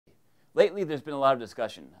Lately, there's been a lot of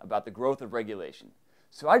discussion about the growth of regulation.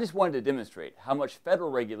 So I just wanted to demonstrate how much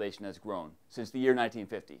federal regulation has grown since the year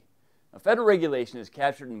 1950. Now, federal regulation is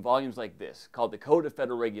captured in volumes like this, called the Code of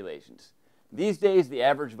Federal Regulations. These days, the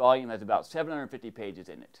average volume has about 750 pages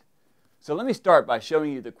in it. So let me start by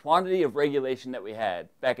showing you the quantity of regulation that we had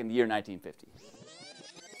back in the year 1950.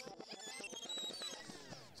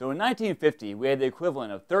 So in 1950, we had the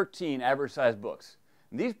equivalent of 13 average-sized books.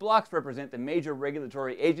 And these blocks represent the major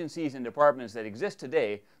regulatory agencies and departments that exist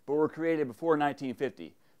today, but were created before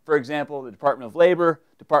 1950. For example, the Department of Labor,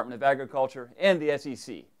 Department of Agriculture, and the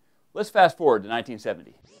SEC. Let's fast forward to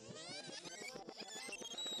 1970.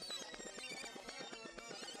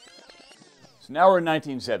 So now we're in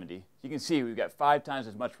 1970. You can see we've got 5 times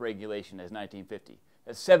as much regulation as 1950.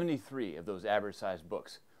 That's 73 of those average-sized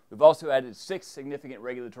books. We've also added 6 significant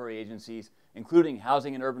regulatory agencies, including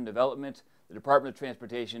Housing and Urban Development, the Department of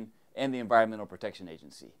Transportation, and the Environmental Protection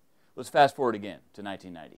Agency. Let's fast forward again to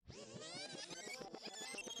 1990.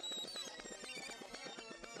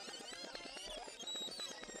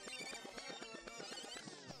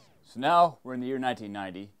 So now we're in the year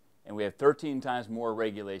 1990, and we have 13 times more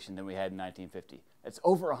regulation than we had in 1950. That's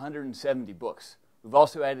over 170 books. We've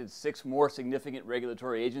also added 6 more significant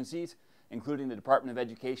regulatory agencies, including the Department of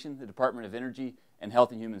Education, the Department of Energy, and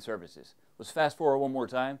Health and Human Services. Let's fast forward one more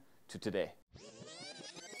time to today.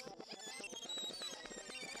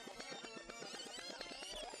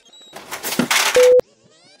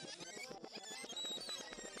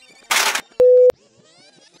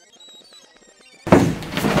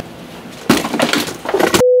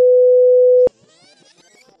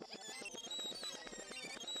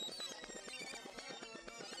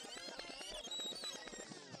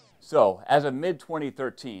 So, as of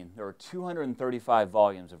mid-2013, there were 235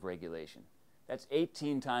 volumes of regulation. That's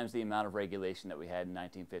 18 times the amount of regulation that we had in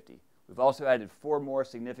 1950. We've also added 4 more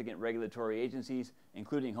significant regulatory agencies,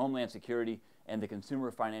 including Homeland Security and the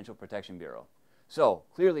Consumer Financial Protection Bureau. So,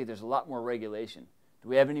 clearly there's a lot more regulation. Do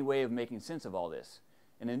we have any way of making sense of all this?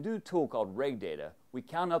 In a new tool called RegData, we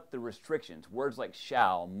count up the restrictions, words like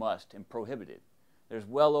shall, must, and prohibited. There's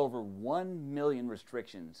well over 1 million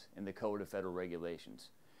restrictions in the Code of Federal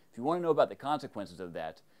Regulations. If you want to know about the consequences of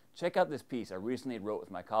that, check out this piece I recently wrote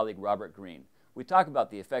with my colleague Robert Green. We talk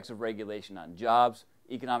about the effects of regulation on jobs,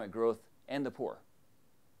 economic growth, and the poor.